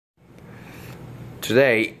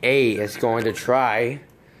Today, A is going to try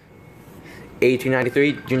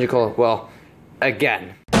 1893 Ginger Cola. Well,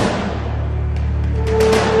 again.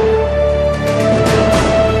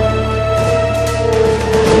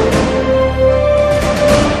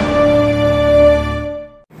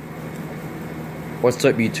 What's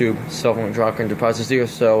up, YouTube? Cellphone Rocker Enterprises here.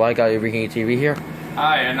 So I got Everything TV here.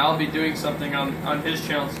 Hi, and I'll be doing something on his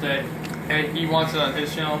channel today. And he wants it on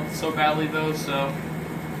his channel so badly though, so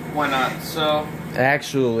why not? So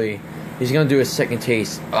actually, he's gonna do a second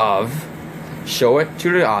taste of, show it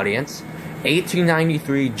to the audience,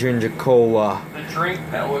 1893 Ginger Cola. The drink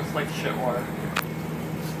that looks like shit water.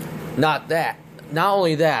 Not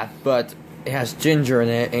only that, but it has ginger in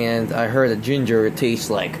it, and I heard that ginger tastes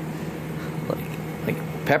like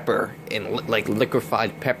pepper, and like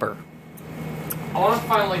liquefied pepper. I want to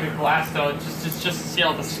find like a glass though, just to see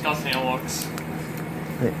how disgusting it looks.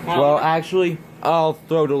 Well, actually, I'll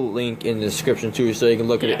throw the link in the description too, so you can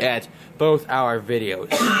look at it at both our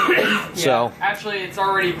videos. Yeah, so actually, it's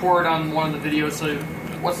already poured on one of the videos. So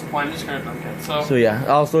what's the point? I'm just gonna drink it. So yeah,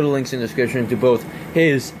 I'll throw the links in the description to both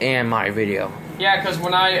his and my video. Yeah, because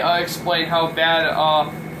when I explained how bad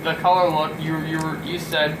the color looked, you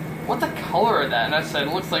said, "What the color of that?" And I said,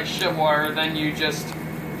 "It looks like shit water." Then you just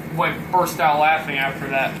burst out laughing after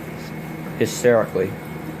that. Hysterically.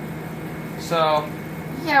 So,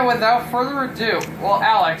 yeah, without further ado, well,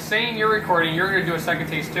 Alex, saying you're recording, you're going to do a second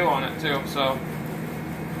taste too on it too, so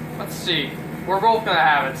let's see. We're both going to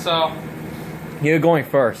have it, so You're going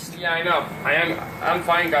first. yeah, I know. I'm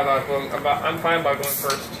fine about going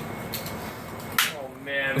first. Oh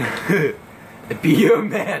man. Be your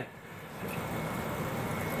man.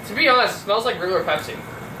 To be honest, it smells like regular Pepsi.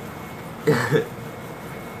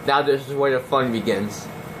 Now this is where the fun begins.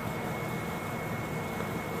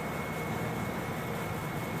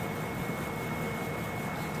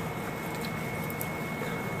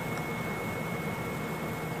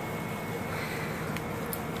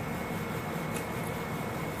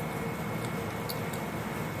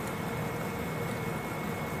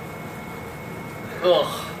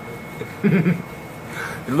 Ugh. It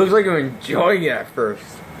looks like I'm enjoying it at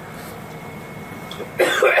first.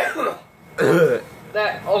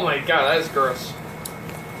 That, oh my god, that is gross.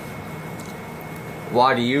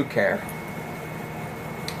 Why do you care?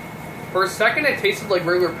 For a second, it tasted like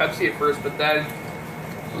regular Pepsi at first, but then...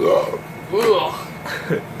 Ugh.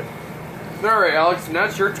 Alright, Alex, now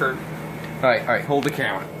it's your turn. Alright, hold the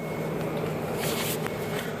camera.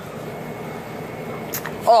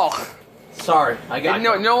 Oh. Sorry, I got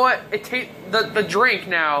No, you know what? It the drink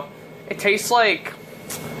now. It tastes like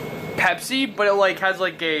Pepsi, but it like has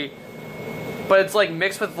like but it's like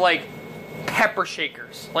mixed with like pepper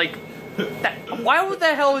shakers. Like, why would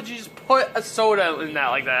the hell would you just put a soda in that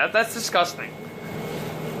like that? That's disgusting.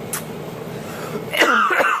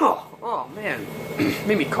 Oh man,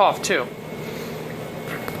 made me cough too.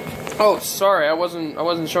 Oh, sorry, I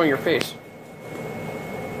wasn't showing your face.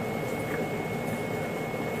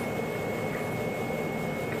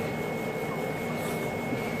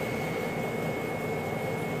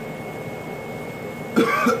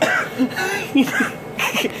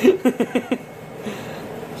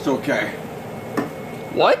 It's okay.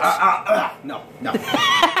 What? No.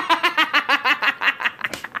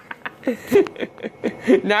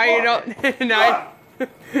 Now you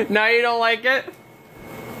don't. Now you don't like it.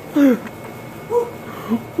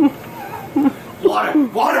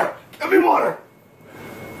 Water! Give me water!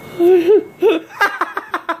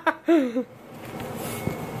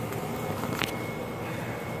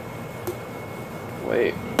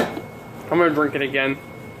 Wait. I'm gonna drink it again.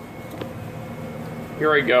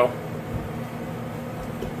 Here I go.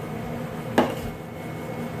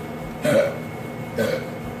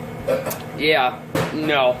 Yeah,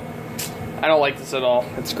 no. I don't like this at all.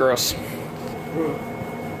 It's gross.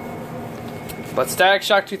 But Static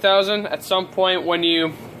Shock 2000, at some point when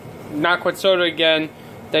you not quit soda again,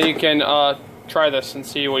 then you can try this and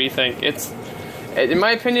see what you think. In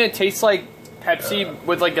my opinion, it tastes like Pepsi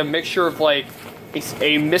with like a mixture of like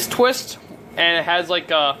a mist twist, and it has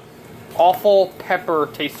like a awful pepper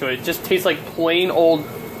taste to it. It just tastes like plain old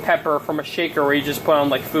pepper from a shaker where you just put on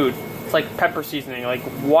like food. It's like pepper seasoning. Like,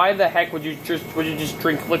 why the heck would you just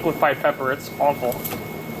drink liquefied pepper? It's awful.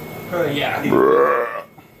 Yeah.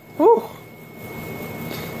 Whew.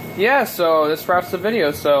 Yeah, so this wraps the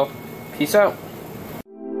video, so peace out.